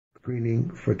Screening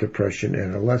for depression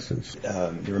in adolescents.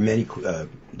 There are many,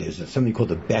 there's something called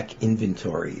the Beck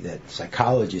inventory that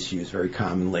psychologists use very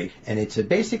commonly. And it's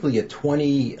basically a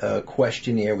 20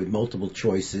 questionnaire with multiple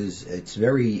choices. It's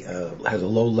very, has a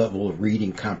low level of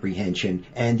reading comprehension,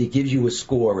 and it gives you a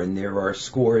score. And there are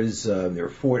scores, there are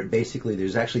four, basically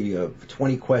there's actually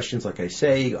 20 questions, like I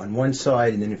say, on one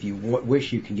side. And then if you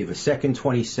wish, you can give a second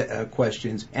 20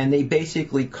 questions. And they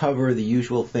basically cover the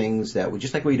usual things that would,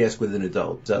 just like we'd ask with an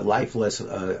adult. Life less,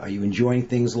 are you enjoying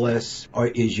things less? Or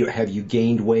have you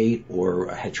gained weight or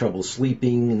had trouble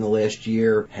sleeping in the last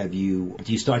year? Do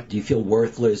you feel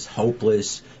worthless,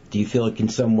 hopeless? Do you feel like in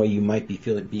some way you might be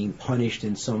being punished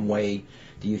in some way?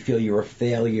 Do you feel you're a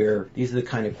failure? These are the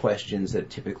kind of questions that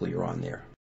typically are on there.